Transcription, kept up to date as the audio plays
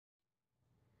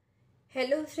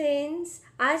Hello friends,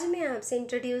 आज मैं आपसे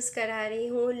इंट्रोड्यूस करा रही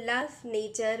हूँ love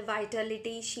nature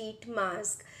Vitality sheet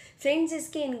mask. Friends,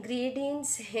 इसके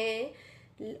इंग्रेडिएंट्स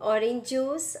हैं orange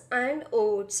juice and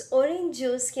oats. Orange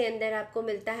juice के अंदर आपको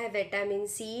मिलता है विटामिन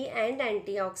सी एंड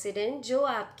एंटीऑक्सीडेंट, जो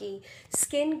आपकी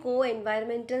स्किन को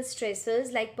एनवायरमेंटल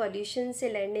स्ट्रेसर्स लाइक पॉल्यूशन से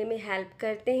लड़ने में हेल्प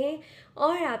करते हैं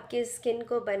और आपके स्किन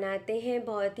को बनाते हैं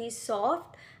बहुत ही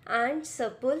सॉफ्ट एंड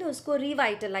सपुल, उसको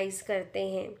रिवाइटलाइज करते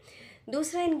हैं।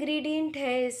 दूसरा इंग्रेडिएंट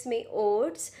है इसमें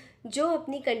ओट्स, जो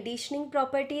अपनी कंडीशनिंग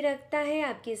प्रॉपर्टी रखता है,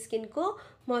 आपकी स्किन को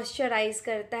मॉइस्चराइज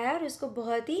करता है और उसको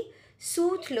बहुत ही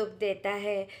सूथ लुक देता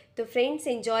है। तो फ्रेंड्स,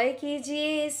 एंजॉय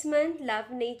कीजिए इस month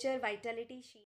love nature Vitality she.